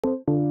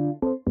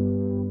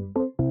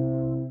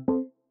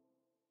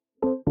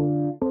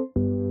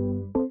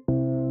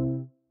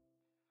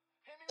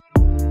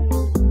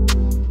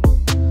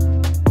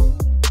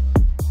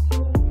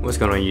What's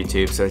going on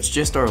YouTube? So it's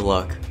just our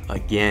luck.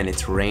 Again,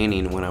 it's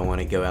raining when I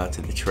want to go out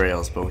to the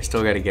trails, but we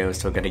still got to go,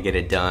 still got to get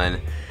it done.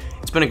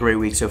 It's been a great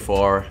week so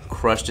far.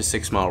 Crushed a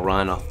 6-mile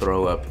run. I'll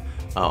throw up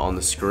on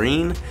the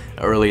screen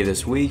earlier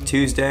this week,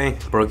 Tuesday.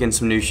 Broke in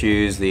some new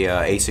shoes, the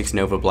A6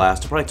 Nova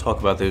Blast. I'll probably talk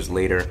about those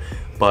later,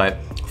 but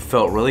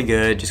felt really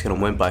good. Just kind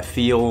of went by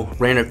feel.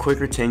 Ran a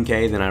quicker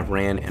 10K than I've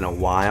ran in a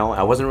while.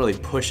 I wasn't really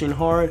pushing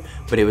hard,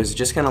 but it was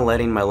just kind of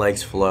letting my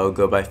legs flow,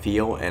 go by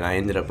feel, and I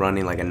ended up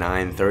running like a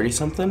 9:30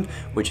 something,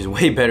 which is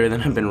way better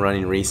than I've been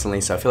running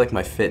recently. So I feel like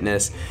my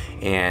fitness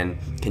and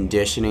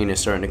conditioning is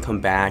starting to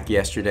come back.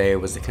 Yesterday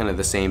was kind of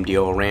the same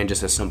deal. I ran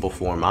just a simple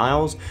 4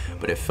 miles,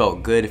 but it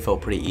felt good. It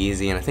felt pretty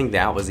easy, and I think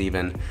that was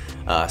even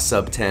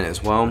sub 10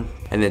 as well.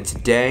 And then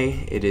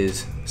today, it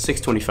is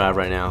 6:25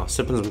 right now,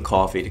 sipping some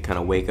coffee to kind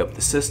of wake up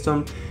the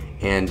system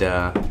and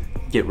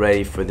get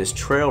ready for this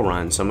trail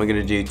run. So I'm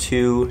gonna do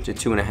 2 to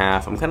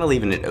 2.5. I'm kind of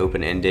leaving it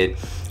open-ended.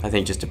 I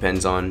think just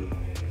depends on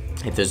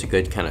if there's a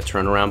good kind of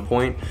turnaround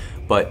point.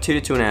 But 2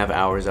 to 2.5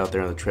 hours out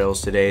there on the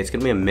trails today. It's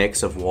gonna be a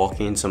mix of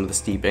walking some of the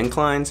steep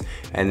inclines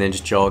and then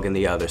just jogging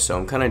the other. So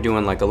I'm kind of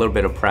doing like a little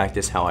bit of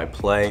practice how I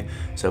play.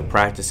 So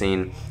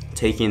practicing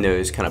taking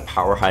those kind of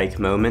power hike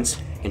moments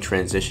and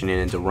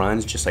transitioning into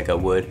runs just like I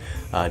would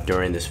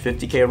during this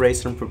 50K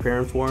race that I'm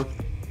preparing for.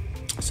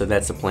 So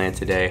that's the plan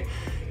today.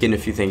 Getting a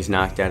few things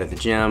knocked out at the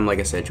gym. Like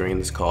I said, drinking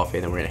this coffee,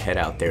 and then we're gonna head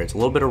out there. It's a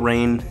little bit of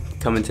rain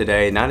coming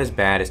today. Not as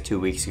bad as 2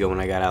 weeks ago when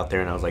I got out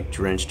there and I was like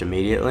drenched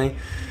immediately.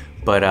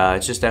 But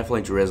it's just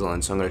definitely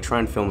drizzling. So I'm gonna try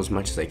and film as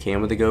much as I can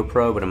with the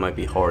GoPro, but it might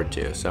be hard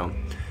to. So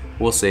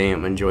we'll see. I'm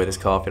gonna enjoy this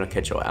coffee and I'll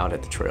catch y'all out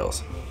at the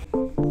trails.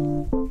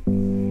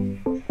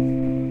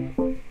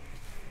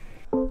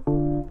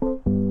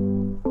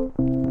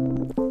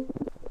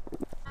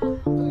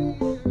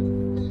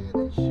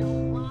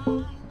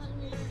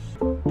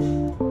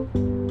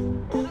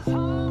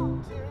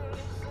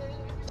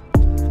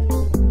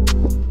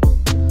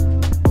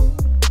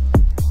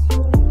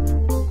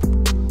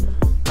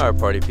 Alright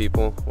party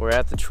people, we're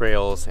at the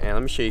trails and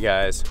let me show you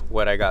guys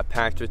what I got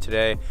packed with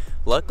today.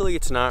 Luckily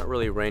it's not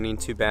really raining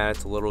too bad,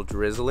 it's a little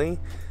drizzly,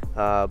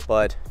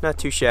 but not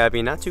too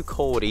shabby, not too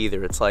cold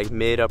either. It's like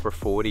mid upper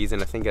 40s,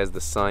 and I think as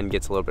the sun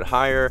gets a little bit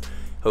higher,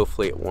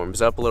 hopefully it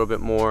warms up a little bit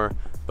more,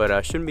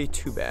 but shouldn't be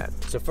too bad.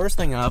 So first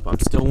thing up, I'm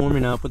still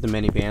warming up with the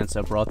mini band,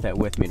 so I brought that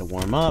with me to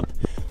warm up.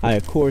 I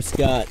of course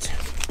got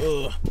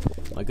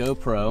my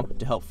GoPro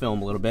to help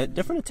film a little bit.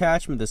 Different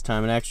attachment this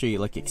time. It actually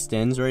like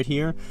extends right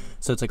here,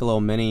 so it's like a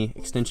little mini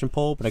extension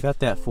pole, but I got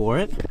that for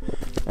it.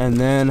 And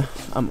then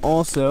I'm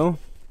also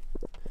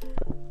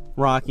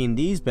rocking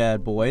these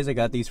bad boys. I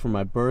got these for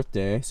my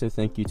birthday, so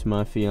thank you to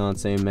my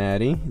fiance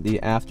Maddie. The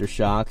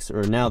Aftershocks,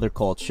 or now they're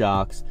called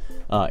Shocks,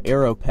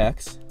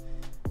 Aeropex,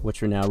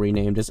 which are now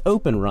renamed as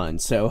Open Run.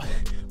 So a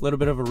little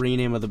bit of a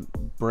rename of the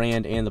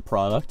brand and the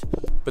product.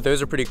 But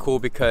those are pretty cool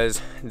because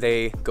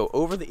they go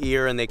over the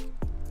ear and they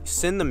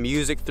send the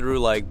music through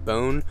like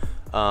bone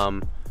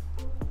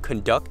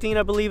conducting,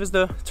 I believe is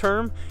the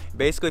term.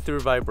 Basically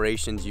through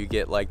vibrations you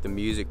get like the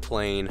music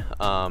playing,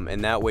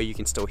 and that way you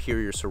can still hear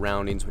your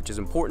surroundings, which is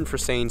important for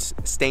staying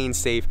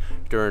safe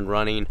during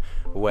running,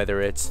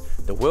 whether it's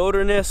the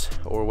wilderness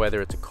or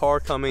whether it's a car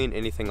coming,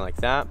 anything like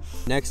that.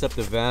 Next up,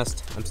 the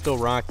vest. I'm still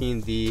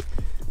rocking the,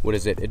 what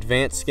is it,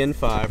 Advanced Skin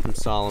 5 from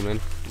Solomon.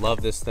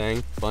 Love this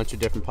thing. Bunch of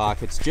different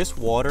pockets, just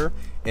water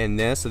in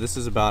this. So this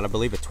is about, I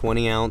believe, a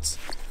 20-ounce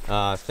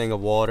thing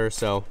of water,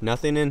 so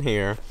nothing in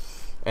here.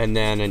 And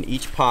then in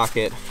each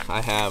pocket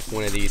I have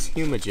one of these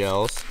Huma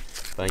gels,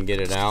 if I can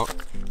get it out.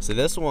 So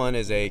this one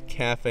is a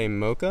cafe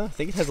mocha. I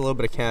think it has a little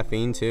bit of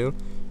caffeine too,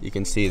 you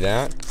can see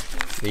that.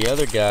 The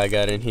other guy I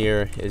got in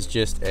here is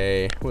just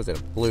a, what is it,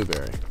 a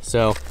blueberry.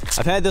 So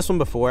I've had this one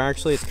before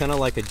actually. It's kind of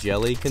like a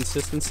jelly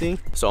consistency,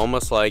 so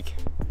almost like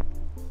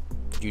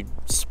you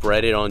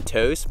spread it on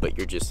toast but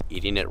you're just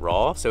eating it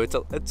raw. So it's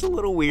a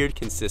little weird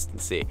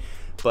consistency,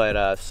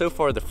 but so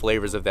far the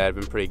flavors of that have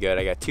been pretty good.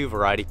 I got 2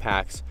 variety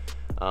packs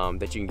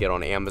that you can get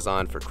on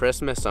Amazon for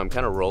Christmas, so I'm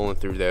kind of rolling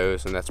through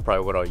those, and that's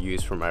probably what I'll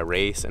use for my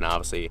race and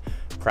obviously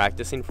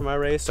practicing for my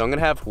race. So I'm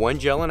gonna have 1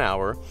 gel an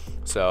hour,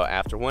 so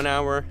after 1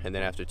 hour and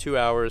then after 2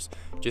 hours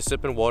just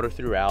sipping water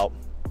throughout.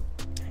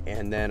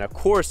 And then of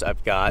course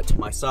I've got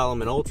my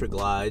Solomon Ultra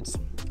Glides,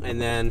 and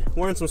then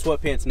wearing some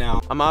sweatpants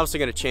now. I'm obviously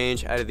gonna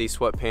change out of these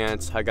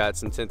sweatpants. I got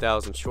some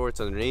 10,000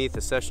 shorts underneath,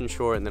 a session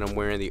short, and then I'm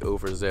wearing the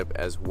over zip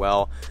as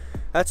well.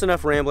 That's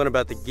enough rambling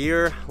about the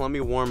gear. Let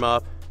me warm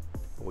up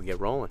and we'll get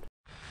rolling.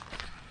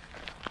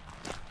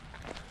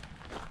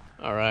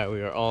 All right,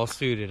 we are all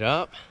suited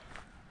up.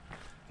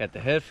 Got the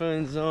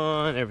headphones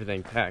on,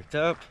 everything packed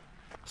up.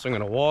 So I'm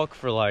gonna walk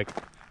for like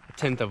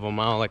 1/10 of a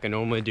mile like I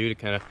normally do to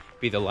kind of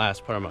be the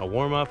last part of my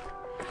warm up.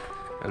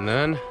 And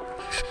then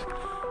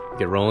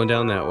get rolling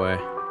down that way.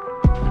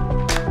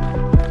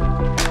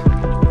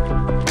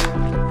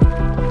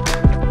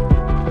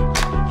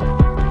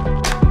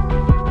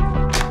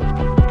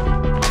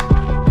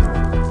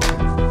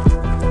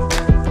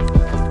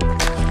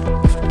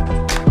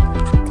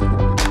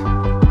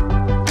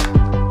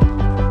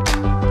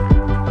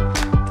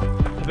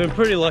 been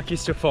pretty lucky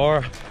so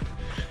far.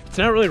 It's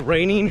not really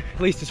raining,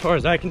 at least as far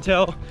as I can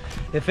tell.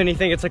 If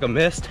anything, it's like a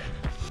mist.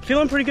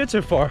 Feeling pretty good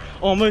so far.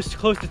 Almost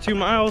close to 2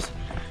 miles.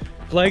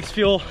 Legs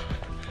feel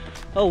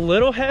a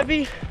little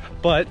heavy,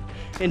 but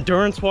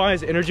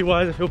endurance-wise,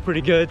 energy-wise, I feel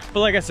pretty good. But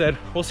like I said,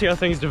 we'll see how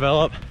things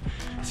develop,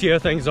 see how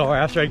things are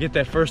after I get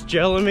that first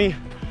gel in me,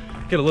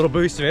 get a little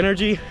boost of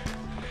energy,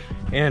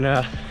 and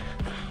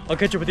I'll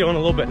catch up with you in a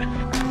little bit.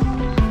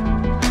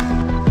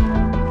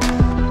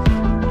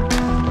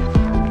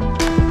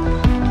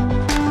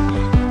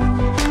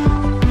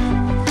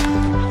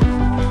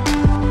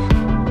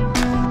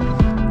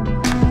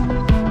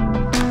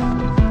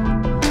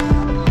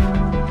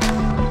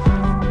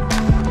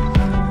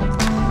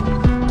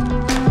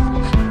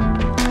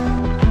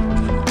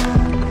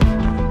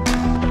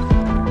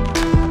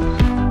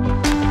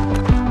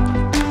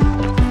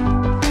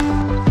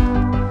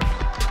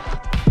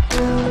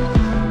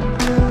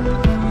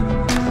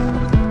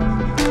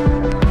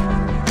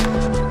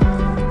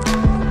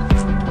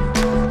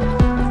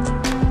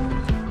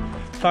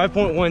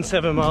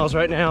 5.17 miles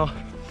right now.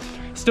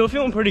 Still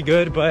feeling pretty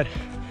good, but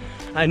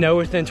I know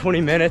within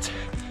 20 minutes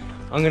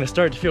I'm gonna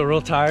start to feel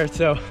real tired,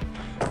 so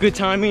good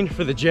timing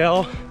for the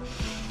gel.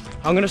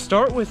 I'm gonna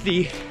start with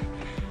the,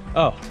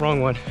 oh,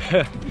 wrong one.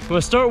 I'm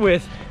gonna start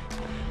with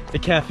the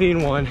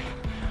caffeine one.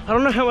 I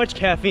don't know how much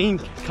caffeine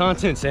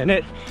content's in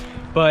it,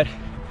 but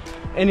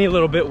any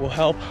little bit will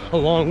help,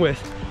 along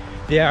with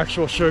the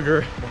actual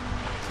sugar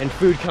and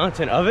food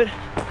content of it.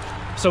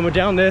 So I'm gonna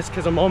down this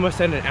because I'm almost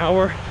at an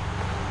hour,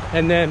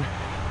 and then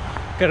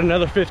got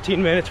another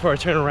 15 minutes before I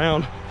turn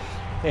around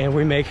and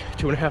we make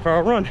 2.5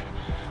 hour run.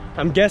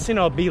 I'm guessing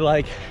I'll be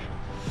like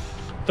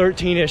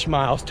 13-ish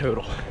miles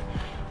total.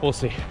 We'll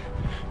see.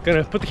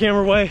 Gonna put the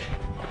camera away,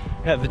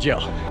 have the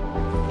gel.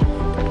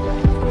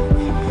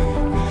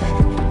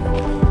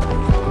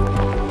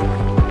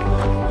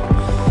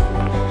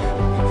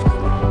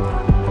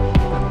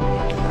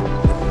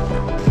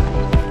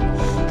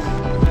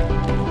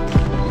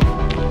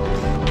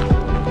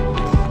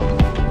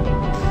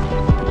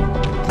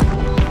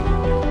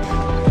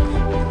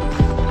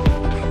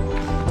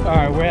 All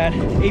right, we're at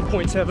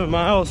 8.7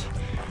 miles.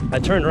 I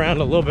turned around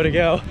a little bit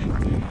ago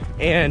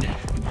and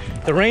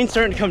the rain's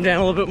starting to come down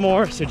a little bit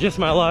more, so just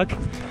my luck.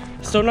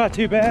 Still not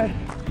too bad.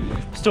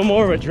 Still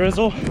more of a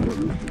drizzle,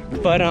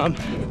 but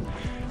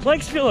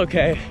legs feel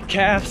okay.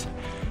 Calves,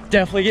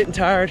 definitely getting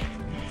tired.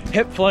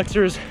 Hip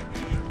flexors,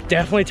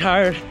 definitely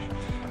tired.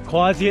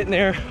 Quads getting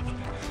there.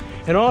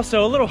 And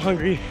also a little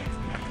hungry.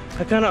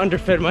 I kind of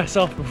underfed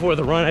myself before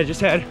the run. I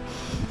just had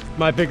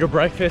my bigger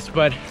breakfast,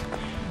 but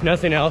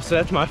nothing else, so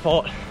that's my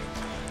fault.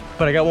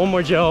 But I got one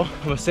more gel.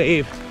 I'm gonna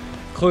save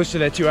close to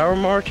that 2 hour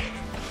mark.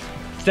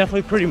 It's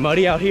definitely pretty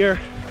muddy out here.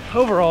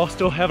 Overall,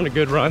 still having a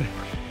good run,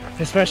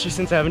 especially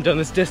since I haven't done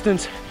this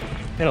distance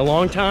in a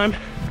long time.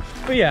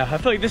 But yeah, I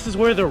feel like this is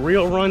where the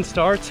real run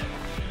starts.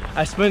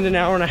 I spend an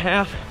hour and a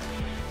half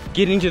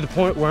getting to the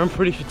point where I'm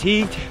pretty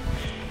fatigued,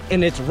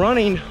 and it's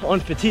running on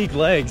fatigued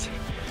legs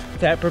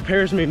that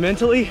prepares me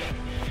mentally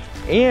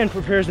and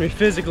prepares me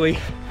physically,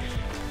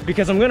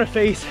 because I'm gonna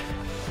face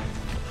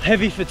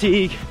heavy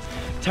fatigue,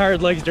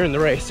 tired legs during the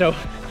race. So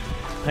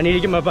I need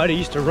to get my body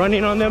used to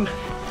running on them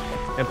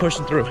and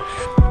pushing through.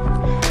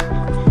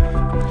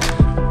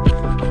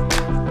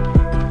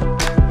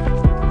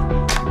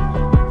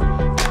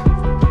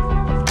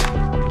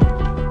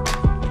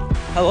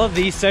 I love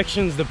these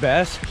sections the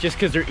best just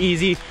because they're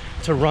easy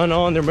to run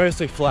on. They're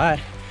mostly flat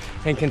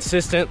and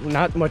consistent,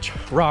 not much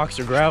rocks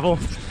or gravel.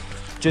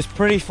 Just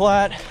pretty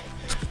flat,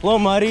 a little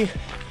muddy,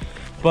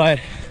 but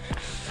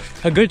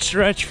a good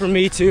stretch for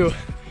me to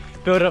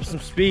build up some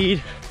speed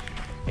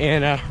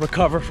and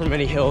recover from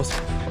any hills.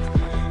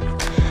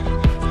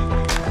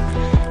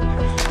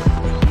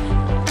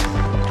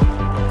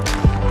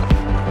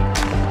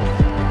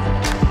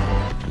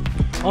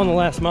 On the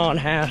last mile and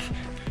a half,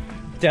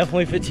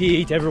 definitely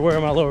fatigued everywhere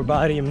in my lower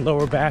body and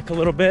lower back a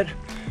little bit,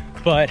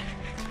 but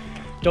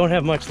don't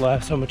have much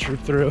left, so I'm gonna troop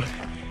through.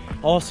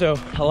 Also,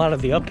 a lot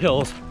of the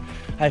uphills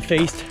I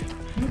faced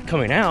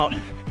coming out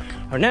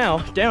are now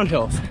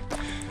downhills.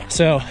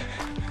 So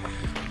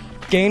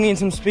gaining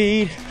some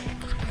speed,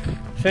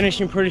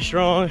 finishing pretty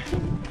strong,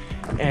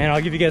 and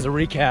I'll give you guys a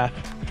recap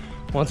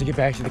once I get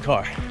back to the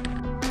car.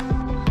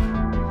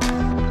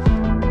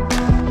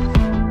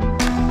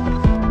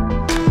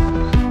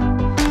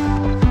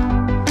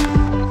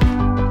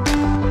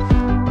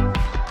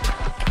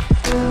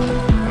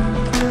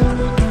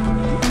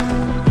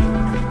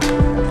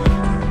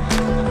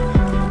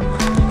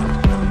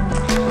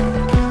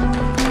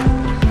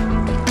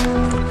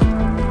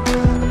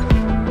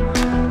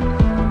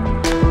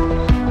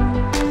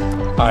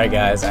 Alright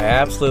guys, I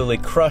absolutely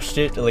crushed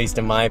it, at least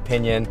in my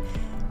opinion.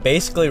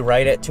 Basically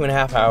right at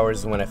 2.5 hours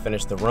is when I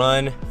finished the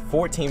run,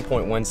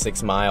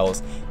 14.16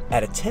 miles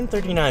at a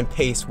 10:39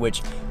 pace,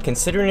 which,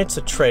 considering it's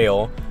a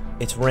trail,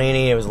 it's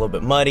raining, it was a little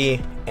bit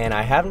muddy, and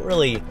I haven't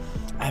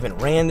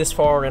ran this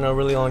far in a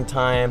really long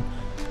time.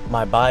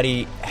 My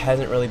body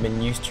hasn't really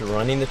been used to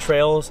running the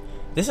trails,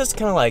 this is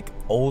kind of like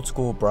old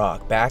school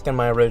Brock, back in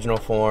my original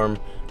form,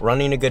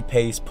 running a good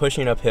pace,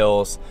 pushing up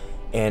hills,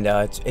 and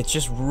it's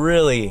just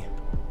really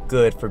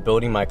good for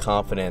building my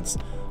confidence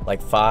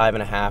like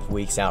 5.5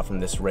 weeks out from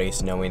this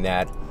race, knowing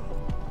that,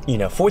 you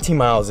know, 14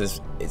 miles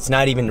it's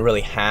not even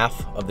really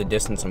half of the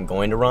distance I'm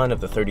going to run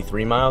of the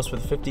 33 miles for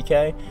the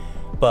 50K,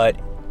 but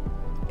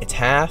it's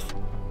half.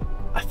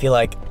 I feel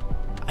like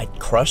I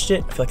crushed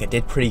it. I feel like I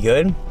did pretty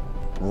good.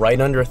 Right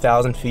under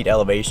 1,000 feet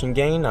elevation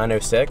gain,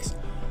 906,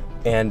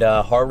 and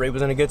heart rate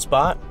was in a good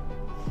spot.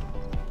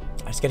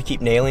 I just gotta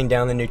keep nailing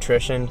down the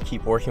nutrition,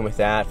 keep working with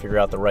that, figure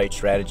out the right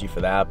strategy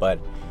for that, but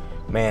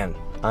man,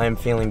 I'm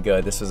feeling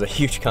good. This was a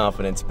huge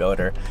confidence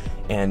builder,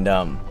 and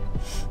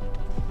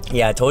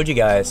yeah, I told you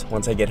guys,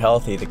 once I get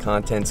healthy, the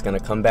content's gonna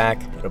come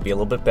back. It'll be a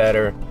little bit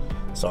better.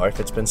 Sorry if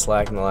it's been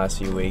slack in the last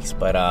few weeks,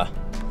 but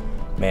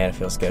man, it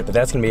feels good. But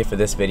that's gonna be it for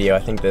this video. I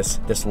think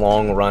this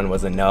long run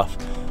was enough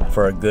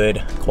for a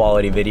good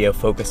quality video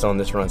focused on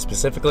this run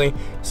specifically.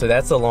 So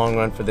that's the long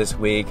run for this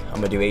week. I'm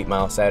gonna do 8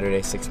 mile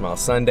Saturday, 6 mile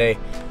Sunday,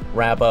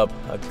 wrap up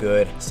a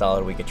good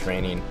solid week of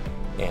training,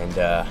 and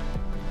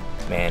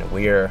man,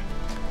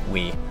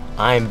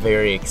 I'm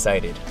very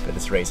excited for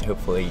this race.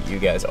 Hopefully you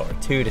guys are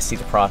too, to see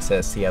the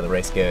process, see how the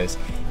race goes,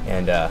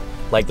 and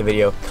like the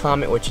video,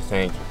 comment what you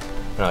think,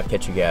 and I'll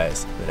catch you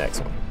guys in the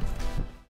next one.